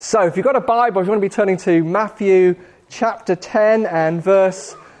So if you've got a Bible, you want to be turning to Matthew chapter 10 and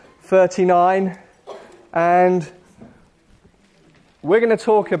verse 39. And we're going to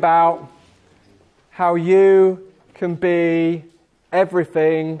talk about how you can be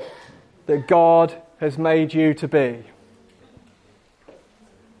everything that God has made you to be.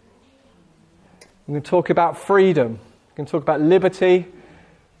 We're going to talk about freedom. We're going to talk about liberty.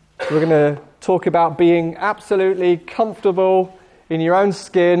 We're going to talk about being absolutely comfortable in your own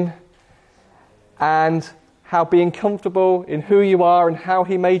skin, and how being comfortable in who you are and how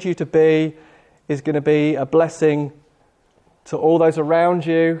He made you to be is going to be a blessing to all those around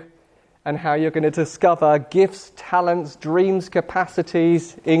you, and how you're going to discover gifts, talents, dreams,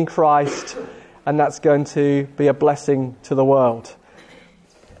 capacities in Christ, and that's going to be a blessing to the world.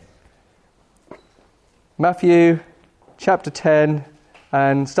 Matthew chapter 10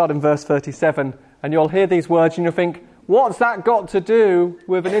 and start in verse 37, and you'll hear these words and you'll think, what's that got to do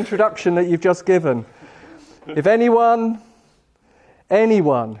with an introduction that you've just given? If anyone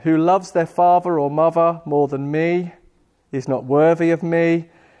who loves their father or mother more than me is not worthy of me,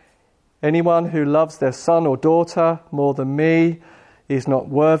 anyone who loves their son or daughter more than me is not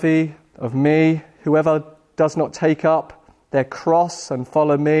worthy of me. Whoever does not take up their cross and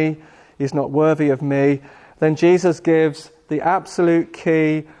follow me is not worthy of me. Then Jesus gives the absolute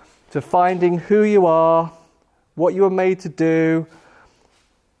key to finding who you are, what you were made to do.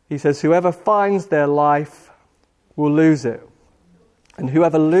 He says, whoever finds their life will lose it. And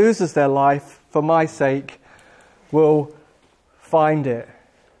whoever loses their life for my sake will find it.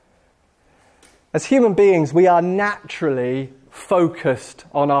 As human beings, we are naturally focused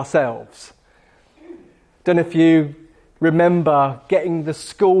on ourselves. Don't know if you remember getting the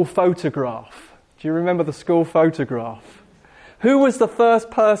school photograph. Do you remember the school photograph? Who was the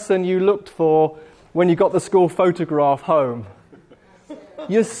first person you looked for when you got the school photograph home?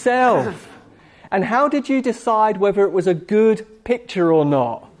 Yourself. And how did you decide whether it was a good picture or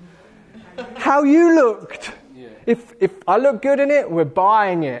not? How you looked. If I look good in it, we're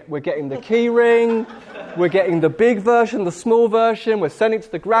buying it. We're getting the key ring, we're getting the big version, the small version, we're sending it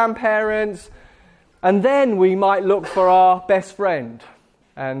to the grandparents, and then we might look for our best friend.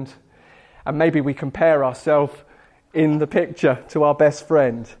 And maybe we compare ourselves in the picture to our best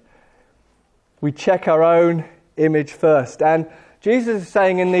friend. We check our own image first. And Jesus is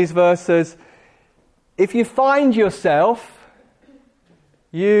saying in these verses, if you find yourself,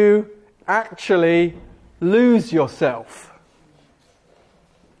 you actually lose yourself.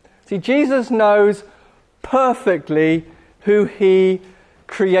 See, Jesus knows perfectly who He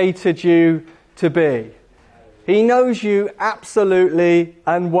created you to be. He knows you absolutely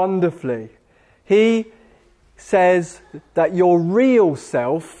and wonderfully. He says that your real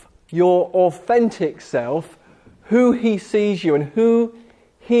self, your authentic self, who He sees you and who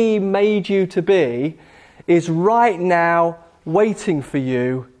He made you to be, is right now waiting for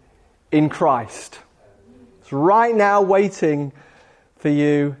you in Christ. It's right now waiting for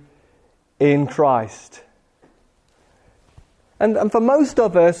you in Christ. And for most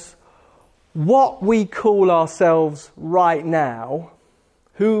of us, what we call ourselves right now,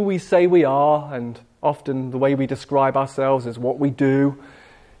 who we say we are, and often the way we describe ourselves is what we do.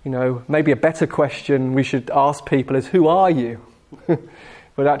 You know, maybe a better question we should ask people is, who are you?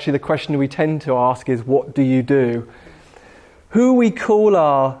 But actually the question we tend to ask is, what do you do? Who we call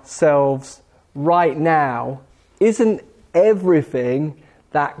ourselves right now isn't everything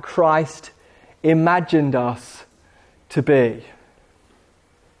that Christ imagined us to be.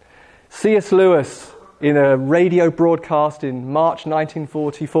 C.S. Lewis, in a radio broadcast in March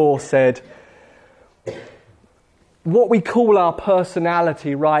 1944, said, what we call our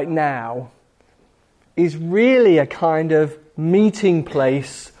personality right now is really a kind of meeting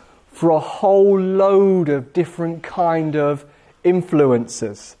place for a whole load of different kind of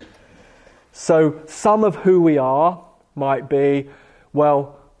influences. So some of who we are might be,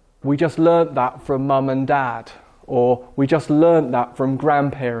 well, we just learnt that from mum and dad, or we just learnt that from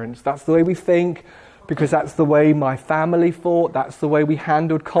grandparents. That's the way we think, because that's the way my family thought, that's the way we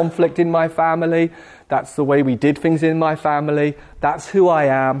handled conflict in my family, that's the way we did things in my family, that's who I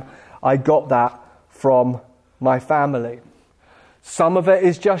am, I got that from my family. Some of it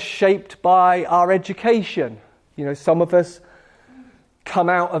is just shaped by our education. You know, some of us come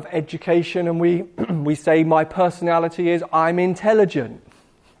out of education and we say my personality is I'm intelligent.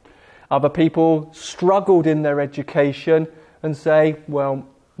 Other people struggled in their education and say, well,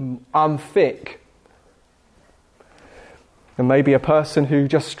 I'm thick. And maybe a person who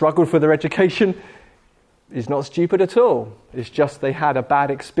just struggled with their education is not stupid at all. It's just they had a bad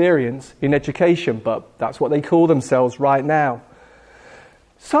experience in education, but that's what they call themselves right now.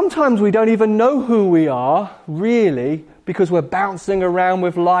 Sometimes we don't even know who we are, really, because we're bouncing around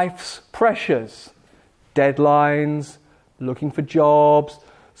with life's pressures. Deadlines, looking for jobs,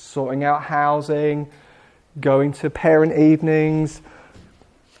 sorting out housing, going to parent evenings,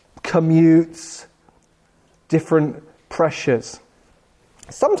 commutes, different pressures.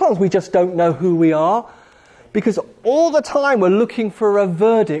 Sometimes we just don't know who we are because all the time we're looking for a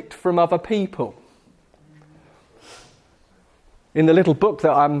verdict from other people. In the little book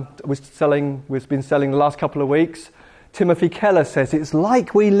that we've been selling the last couple of weeks, Timothy Keller says it's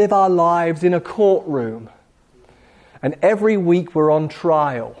like we live our lives in a courtroom. And every week we're on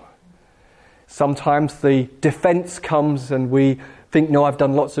trial. Sometimes the defense comes and we think, no, I've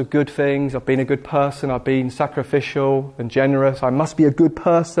done lots of good things. I've been a good person. I've been sacrificial and generous. I must be a good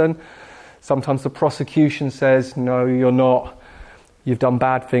person. Sometimes the prosecution says, no, you're not. You've done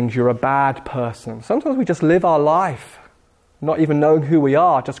bad things. You're a bad person. Sometimes we just live our life not even knowing who we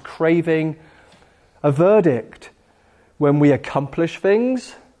are, just craving a verdict. When we accomplish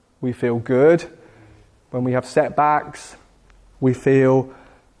things, we feel good. When we have setbacks, we feel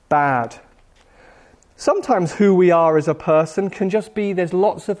bad. Sometimes who we are as a person can just be there's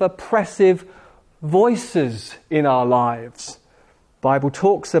lots of oppressive voices in our lives. The Bible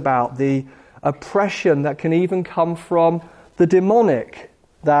talks about the oppression that can even come from the demonic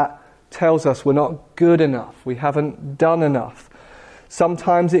that tells us we're not good enough, we haven't done enough.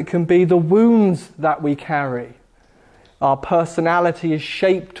 Sometimes it can be the wounds that we carry. Our personality is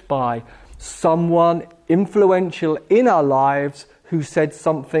shaped by someone influential in our lives who said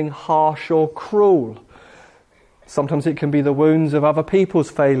something harsh or cruel. Sometimes it can be the wounds of other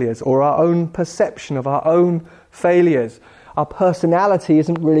people's failures or our own perception of our own failures. Our personality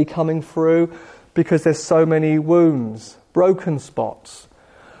isn't really coming through because there's so many wounds, broken spots.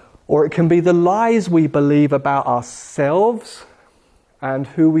 Or it can be the lies we believe about ourselves and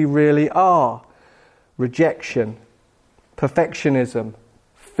who we really are. Rejection, perfectionism,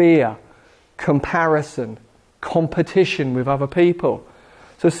 fear, comparison, competition with other people.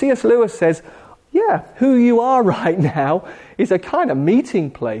 So C.S. Lewis says, yeah, who you are right now is a kind of meeting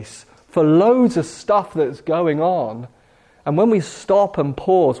place for loads of stuff that's going on. And when we stop and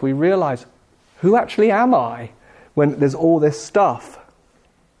pause, we realize, who actually am I when there's all this stuff?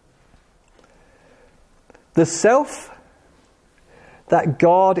 The self that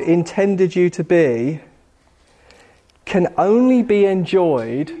God intended you to be can only be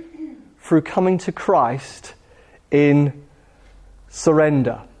enjoyed through coming to Christ in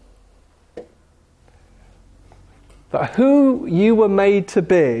surrender. That who you were made to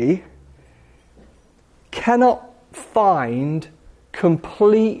be cannot find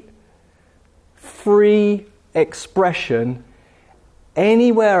complete free expression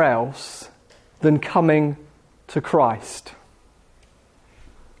anywhere else than coming to Christ.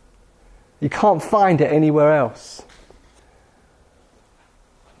 You can't find it anywhere else.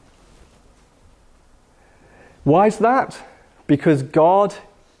 Why is that? Because God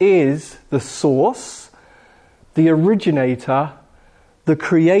is the source, the originator, the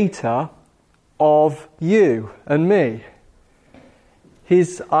creator of you and me.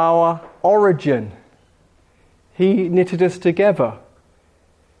 He's our origin. He knitted us together.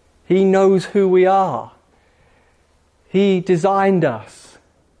 He knows who we are. He designed us.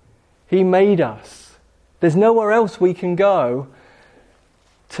 He made us. There's nowhere else we can go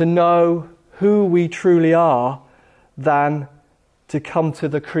to know who we truly are than to come to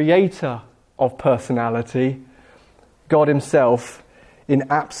the creator of personality, God himself, in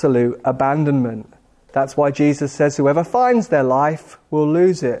absolute abandonment. That's why Jesus says, whoever finds their life will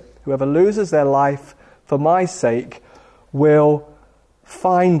lose it. Whoever loses their life for my sake will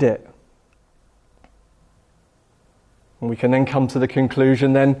find it. And we can then come to the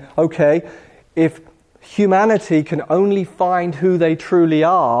conclusion then, okay, if humanity can only find who they truly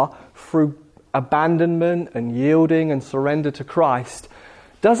are through abandonment and yielding and surrender to Christ,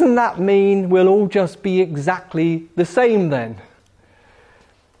 doesn't that mean we'll all just be exactly the same then?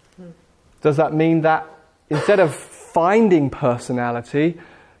 Does that mean that instead of finding personality,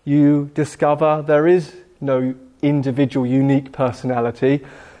 you discover there is no individual unique personality,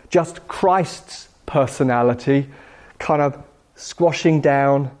 just Christ's personality kind of squashing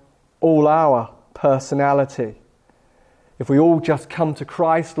down all our personality? If we all just come to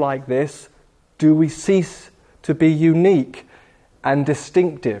Christ like this, do we cease to be unique and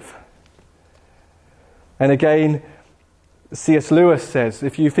distinctive? And again, C.S. Lewis says,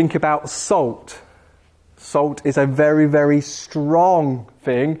 if you think about salt, salt is a very, very strong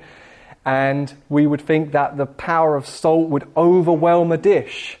thing, and we would think that the power of salt would overwhelm a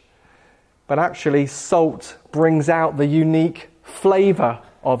dish. But actually, salt brings out the unique flavour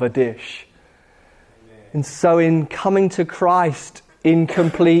of a dish. And so in coming to Christ in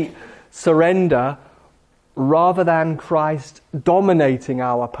complete surrender, rather than Christ dominating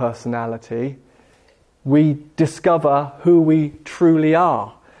our personality, we discover who we truly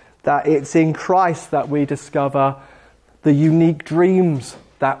are. That it's in Christ that we discover the unique dreams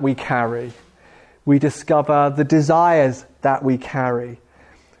that we carry. We discover the desires that we carry.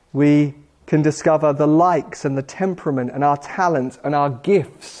 We can discover the likes and the temperament and our talents and our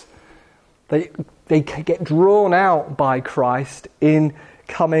gifts. They get drawn out by Christ in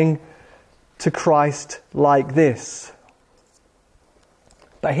coming to Christ like this.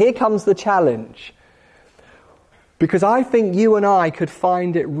 But here comes the challenge. Because I think you and I could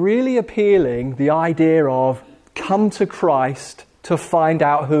find it really appealing, the idea of come to Christ to find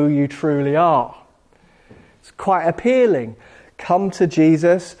out who you truly are. It's quite appealing. Come to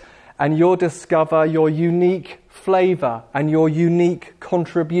Jesus and you'll discover your unique flavour and your unique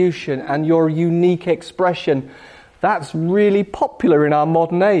contribution and your unique expression. That's really popular in our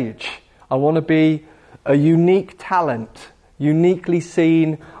modern age. I want to be a unique talent, uniquely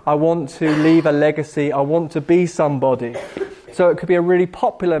seen. I want to leave a legacy. I want to be somebody. So it could be a really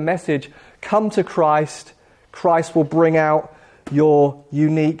popular message. Come to Christ. Christ will bring out your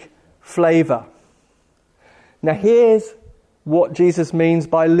unique flavour. Now here's what Jesus means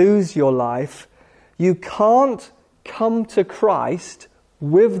by lose your life. You can't come to Christ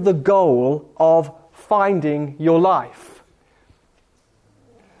with the goal of finding your life.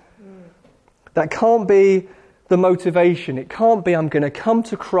 That can't be the motivation. It can't be I'm going to come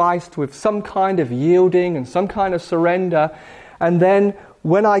to Christ with some kind of yielding and some kind of surrender, and then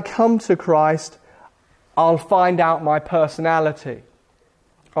when I come to Christ, I'll find out my personality.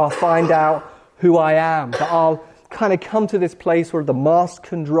 I'll find out who I am. That I'll kind of come to this place where the mask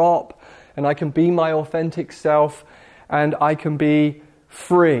can drop and I can be my authentic self and I can be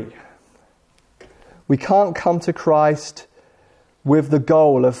free. We can't come to Christ with the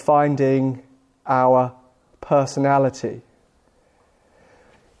goal of finding our personality.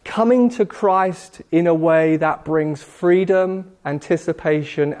 Coming to Christ in a way that brings freedom,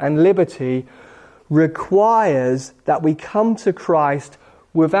 anticipation, and liberty requires that we come to Christ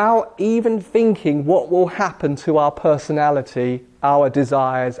without even thinking what will happen to our personality, our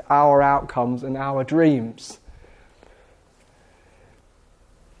desires, our outcomes, and our dreams.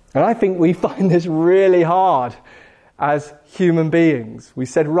 And I think we find this really hard as human beings. We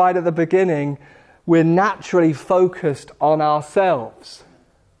said right at the beginning, we're naturally focused on ourselves.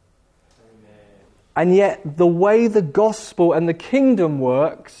 And yet the way the gospel and the kingdom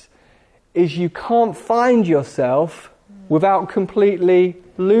works is you can't find yourself without completely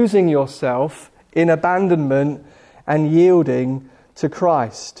losing yourself in abandonment and yielding to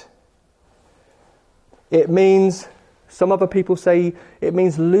Christ. It means, some other people say, it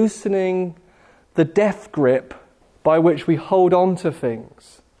means loosening the death grip by which we hold on to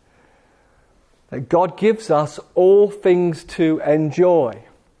things. That God gives us all things to enjoy.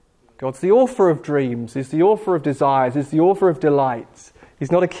 God's the author of dreams, He's the author of desires, He's the author of delights.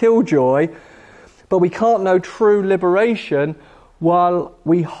 He's not a killjoy, but we can't know true liberation while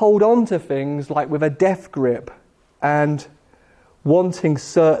we hold on to things like with a death grip and wanting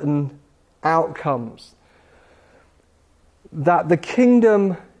certain outcomes. That the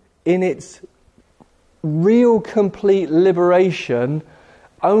kingdom in its real complete liberation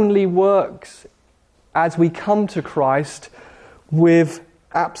only works as we come to Christ with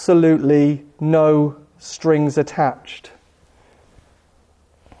absolutely no strings attached.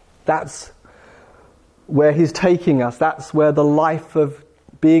 That's where He's taking us. That's where the life of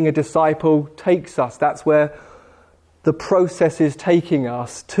being a disciple takes us. That's where the process is taking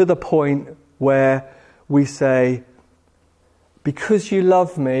us, to the point where we say, because you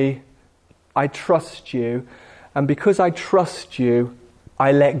love me, I trust you. And because I trust you,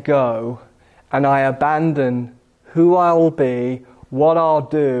 I let go. And I abandon who I'll be, what I'll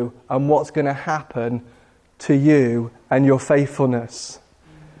do, and what's going to happen to you and your faithfulness.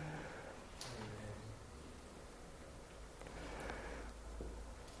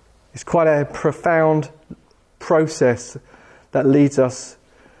 It's quite a profound process that leads us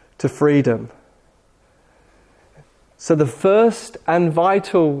to freedom. So the first and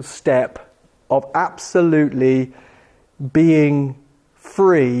vital step of absolutely being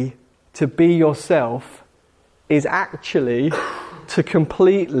free to be yourself is actually to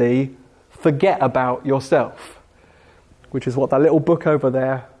completely forget about yourself, which is what that little book over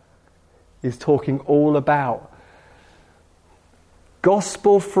there is talking all about.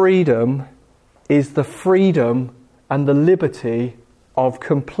 Gospel freedom is the freedom and the liberty of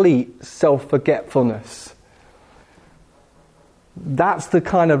complete self-forgetfulness. That's the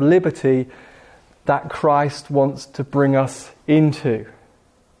kind of liberty that Christ wants to bring us into.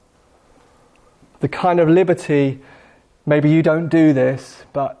 The kind of liberty, maybe you don't do this,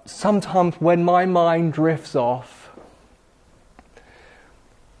 but sometimes when my mind drifts off,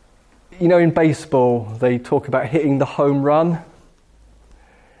 you know, in baseball, they talk about hitting the home run.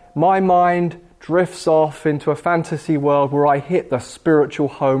 My mind drifts off into a fantasy world where I hit the spiritual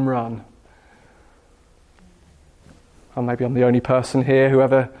home run. Or maybe I'm the only person here who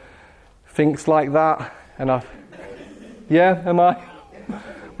ever thinks like that. Yeah, am I?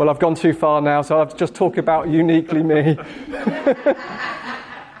 Well, I've gone too far now, so I'll just talk about uniquely me.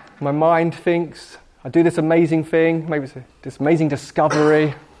 My mind thinks, I do this amazing thing, maybe it's this amazing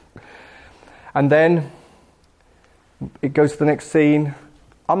discovery, and then it goes to the next scene.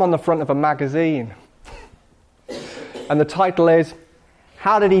 I'm on the front of a magazine, and the title is,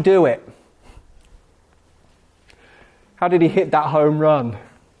 "How did he do it? How did he hit that home run?"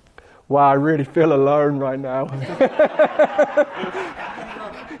 Wow, I really feel alone right now.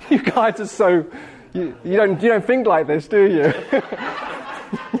 You guys are so... You don't think like this, do you?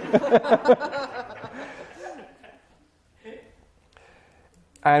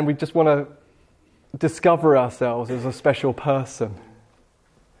 And we just want to discover ourselves as a special person.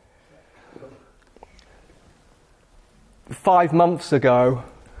 5 months ago,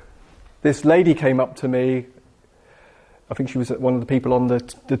 this lady came up to me. I think she was one of the people on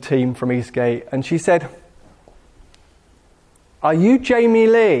the team from Eastgate, and she said, "Are you Jamie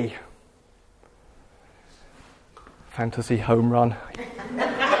Lee?" Fantasy home run.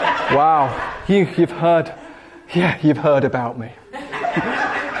 Wow, you've heard about me.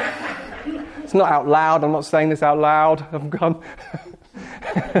 It's not out loud. I'm not saying this out loud. I've gone.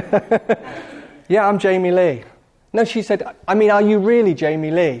 Yeah, I'm Jamie Lee. No, she said, "I mean, are you really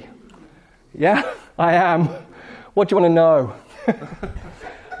Jamie Lee?" "Yeah, I am. What do you want to know?"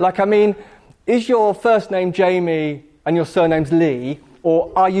 Is your first name Jamie and your surname's Lee,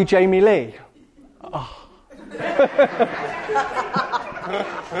 or are you Jamie Lee? Oh.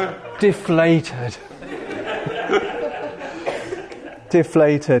 Deflated.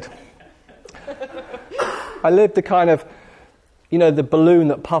 I lived the kind of, the balloon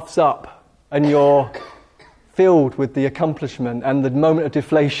that puffs up and you're filled with the accomplishment, and the moment of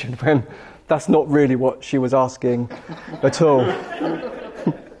deflation when that's not really what she was asking at all.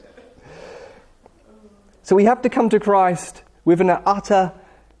 So we have to come to Christ with an utter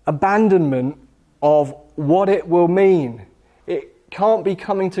abandonment of what it will mean. It can't be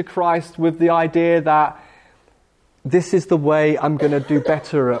coming to Christ with the idea that this is the way I'm going to do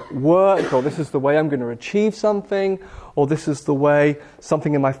better at work, or this is the way I'm going to achieve something, or this is the way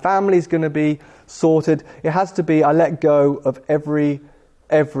something in my family is going to be sorted. It has to be, I let go of every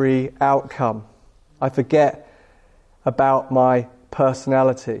outcome. I forget about my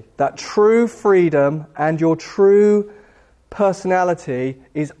personality. That true freedom and your true personality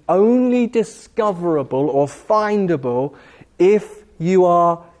is only discoverable or findable if you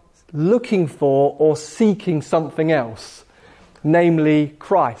are looking for or seeking something else, namely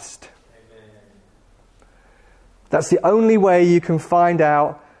Christ. Amen. That's the only way you can find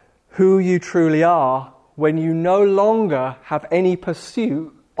out who you truly are, when you no longer have any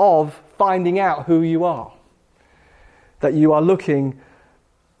pursuit of finding out who you are. That you are looking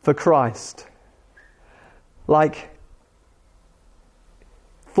for Christ.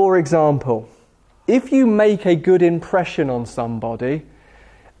 For example, if you make a good impression on somebody,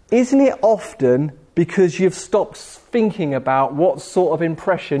 isn't it often because you've stopped thinking about what sort of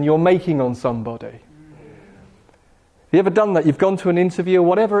impression you're making on somebody? Have you ever done that? You've gone to an interview or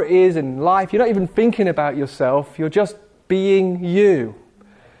whatever it is in life, you're not even thinking about yourself, you're just being you.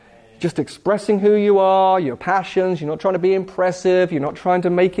 Just expressing who you are, your passions, you're not trying to be impressive, you're not trying to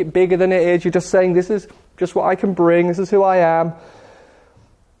make it bigger than it is, you're just saying, this is just what I can bring, this is who I am.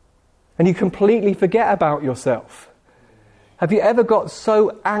 And you completely forget about yourself. Have you ever got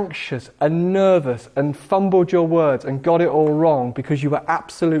so anxious and nervous and fumbled your words and got it all wrong because you were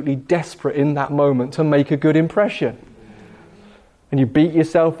absolutely desperate in that moment to make a good impression? And you beat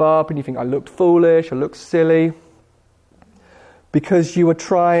yourself up and you think, I looked foolish, I looked silly. Because you were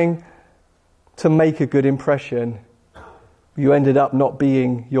trying to make a good impression, you ended up not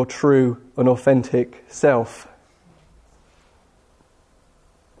being your true and authentic self.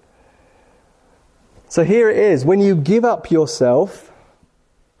 So here it is, when you give up yourself,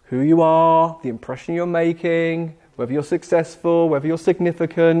 who you are, the impression you're making, whether you're successful, whether you're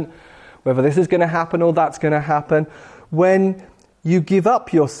significant, whether this is going to happen or that's going to happen, when you give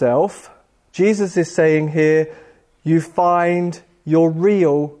up yourself, Jesus is saying here, you find your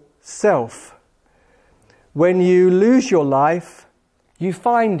real self. When you lose your life, you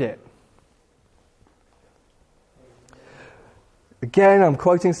find it. Again, I'm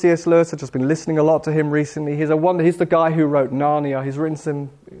quoting C.S. Lewis. I've just been listening a lot to him recently. He's the guy who wrote Narnia. He's written some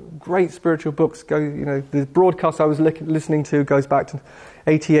great spiritual books. The broadcast I was listening to goes back to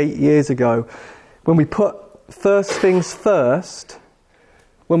 88 years ago. When we put first things first,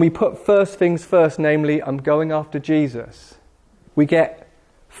 namely, I'm going after Jesus, we get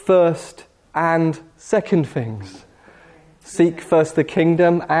first and second things. Seek first the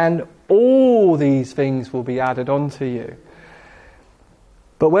kingdom, and all these things will be added onto you.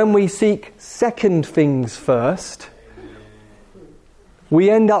 But when we seek second things first, we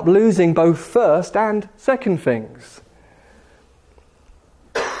end up losing both first and second things.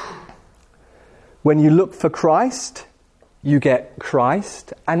 When you look for Christ, you get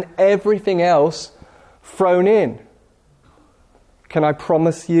Christ and everything else thrown in. Can I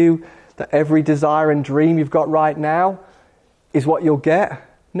promise you that every desire and dream you've got right now is what you'll get?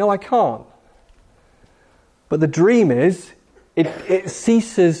 No, I can't. But the dream is, it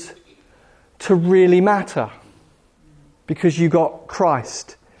ceases to really matter because you got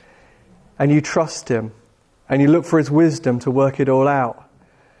Christ and you trust him and you look for his wisdom to work it all out.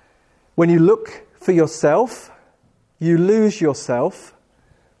 When you look for yourself, you lose yourself,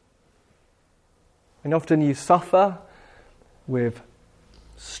 and often you suffer with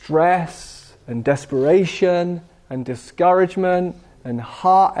stress and desperation and discouragement and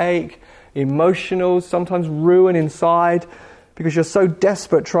heartache, emotional, sometimes ruin inside, because you're so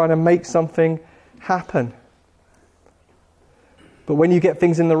desperate trying to make something happen. But when you get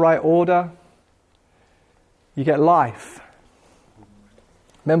things in the right order, you get life.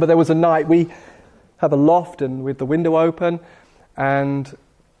 Remember, there was a night, we have a loft and with the window open, and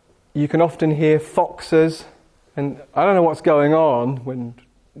you can often hear foxes, and I don't know what's going on,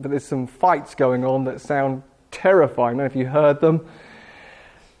 but there's some fights going on that sound terrifying. I don't know if you heard them.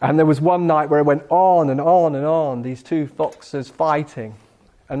 And there was one night where it went on and on and on, these two foxes fighting.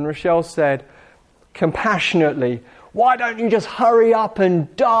 And Rochelle said, compassionately, "Why don't you just hurry up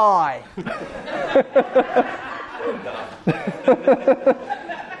and die?"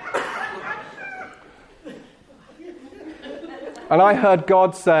 And I heard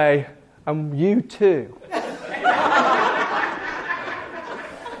God say, "And you too."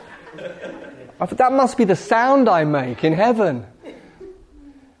 I thought, that must be the sound I make in heaven.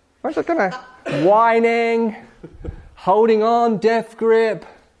 I'm just kind of whining, holding on, death grip.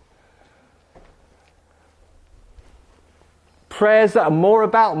 Prayers that are more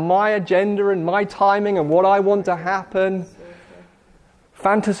about my agenda and my timing and what I want to happen.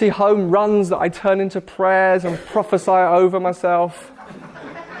 Fantasy home runs that I turn into prayers and prophesy over myself.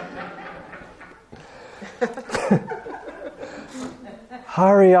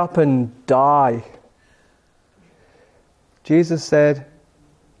 Hurry up and die. Jesus said,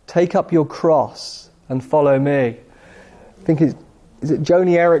 "Take up your cross and follow me." I think is it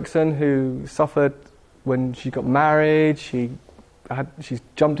Joni Eareckson who suffered when she got married? She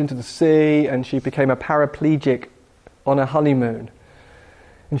jumped into the sea and she became a paraplegic on a honeymoon.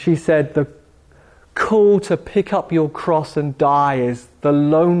 And she said the call to pick up your cross and die is the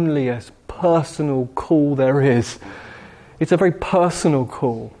loneliest personal call there is. It's a very personal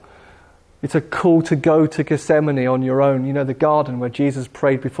call. It's a call to go to Gethsemane on your own. You know, the garden where Jesus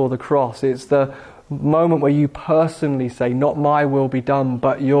prayed before the cross. It's the moment where you personally say, "Not my will be done,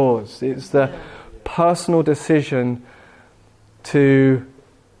 but yours." It's the personal decision to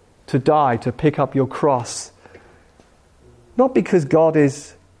die, to pick up your cross. Not because God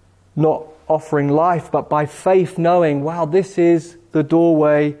is not offering life, but by faith knowing, wow, this is the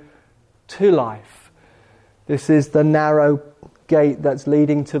doorway to life. This is the narrow gate that's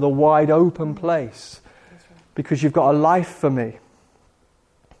leading to the wide open place. Because you've got a life for me.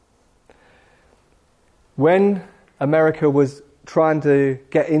 When America was trying to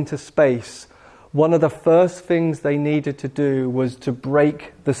get into space, one of the first things they needed to do was to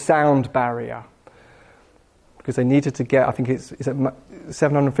break the sound barrier. Because they needed to get, I think it's at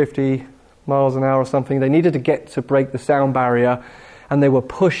 750 miles an hour or something, they needed to get to break the sound barrier, and they were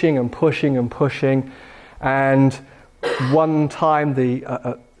pushing and pushing and pushing, and one time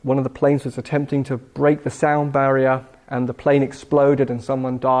one of the planes was attempting to break the sound barrier, and the plane exploded and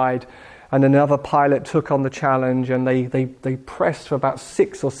someone died, and another pilot took on the challenge, and they pressed for about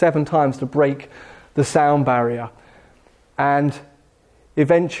 6 or 7 times to break the sound barrier, and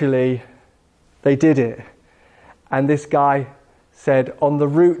eventually they did it. And this guy said, on the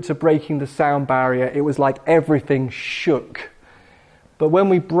route to breaking the sound barrier, it was like everything shook. But when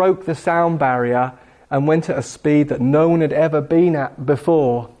we broke the sound barrier and went at a speed that no one had ever been at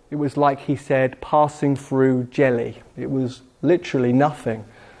before, It was like he said, passing through jelly. It was literally nothing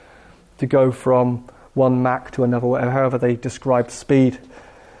to go from one Mach to another, however they described speed.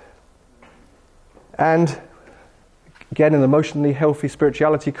 And again, in the Emotionally Healthy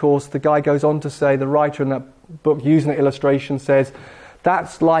Spirituality course, the guy goes on to say, the writer in that book using an illustration says,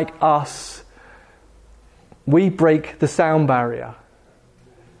 that's like us. We break the sound barrier.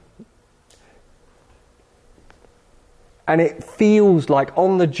 And it feels like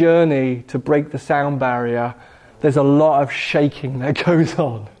on the journey to break the sound barrier, there's a lot of shaking that goes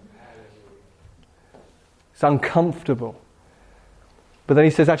on. It's uncomfortable. But then he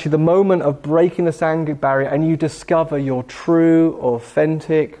says, actually, the moment of breaking the sound barrier and you discover your true,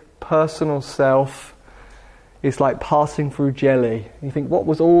 authentic, personal self, it's like passing through jelly. And you think, what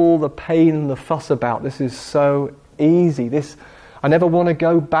was all the pain and the fuss about? This is so easy. I never want to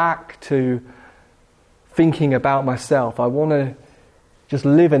go back to thinking about myself. I want to just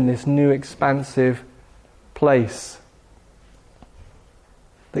live in this new expansive place.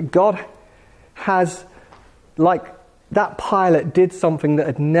 That God has, like that pilot did something that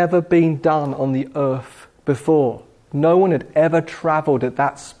had never been done on the earth before. No one had ever travelled at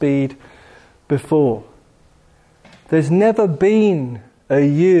that speed before. There's never been a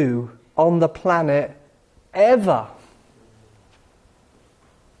you on the planet ever.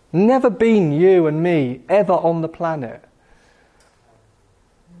 Never been you and me ever on the planet.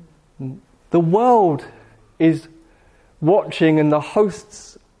 The world is watching, and the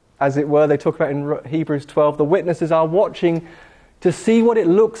hosts, as it were, they talk about in Hebrews 12, the witnesses are watching to see what it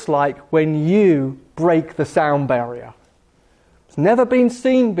looks like when you break the sound barrier. It's never been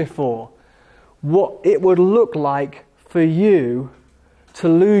seen before. What it would look like for you to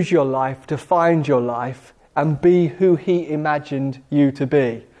lose your life, to find your life, and be who He imagined you to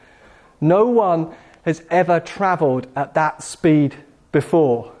be. No one has ever travelled at that speed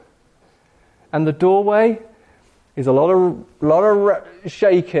before. And the doorway is a lot of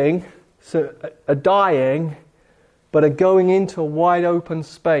shaking, so a dying, but a going into a wide open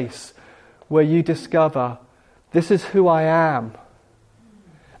space where you discover, this is who I am.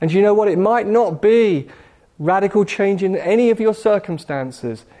 And you know what? It might not be radical change in any of your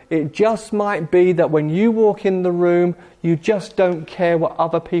circumstances. It just might be that when you walk in the room, you just don't care what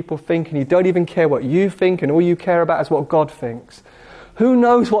other people think, and you don't even care what you think, and all you care about is what God thinks. Who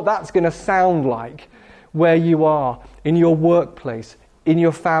knows what that's going to sound like where you are, in your workplace, in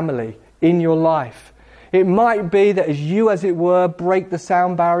your family, in your life. It might be that as you, as it were, break the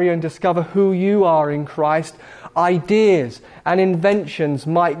sound barrier and discover who you are in Christ, ideas and inventions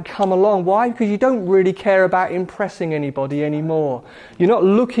might come along. Why? Because you don't really care about impressing anybody anymore. You're not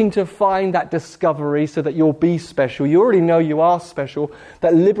looking to find that discovery so that you'll be special. You already know you are special.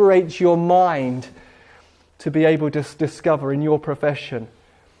 That liberates your mind to be able to discover in your profession.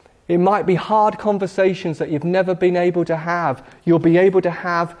 It might be hard conversations that you've never been able to have. You'll be able to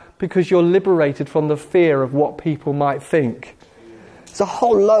have because you're liberated from the fear of what people might think. It's a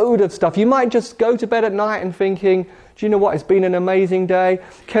whole load of stuff. You might just go to bed at night and thinking, do you know what, it's been an amazing day.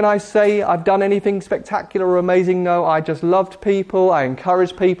 Can I say I've done anything spectacular or amazing? No, I just loved people, I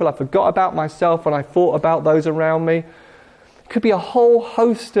encouraged people, I forgot about myself and I thought about those around me. It could be a whole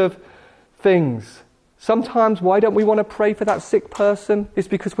host of things. Sometimes why don't we want to pray for that sick person? It's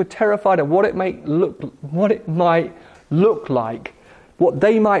because we're terrified of what it might look like, what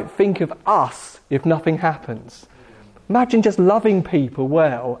they might think of us if nothing happens. Imagine just loving people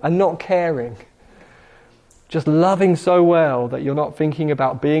well and not caring. Just loving so well that you're not thinking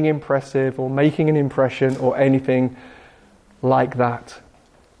about being impressive or making an impression or anything like that.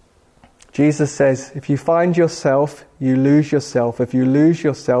 Jesus says, if you find yourself, you lose yourself. If you lose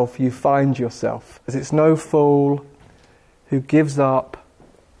yourself, you find yourself. As it's no fool who gives up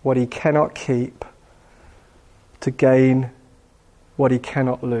what he cannot keep to gain what he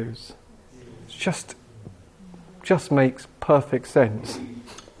cannot lose. It's just makes perfect sense.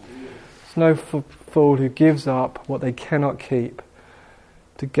 It's no fool who gives up what they cannot keep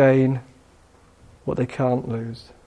to gain what they can't lose.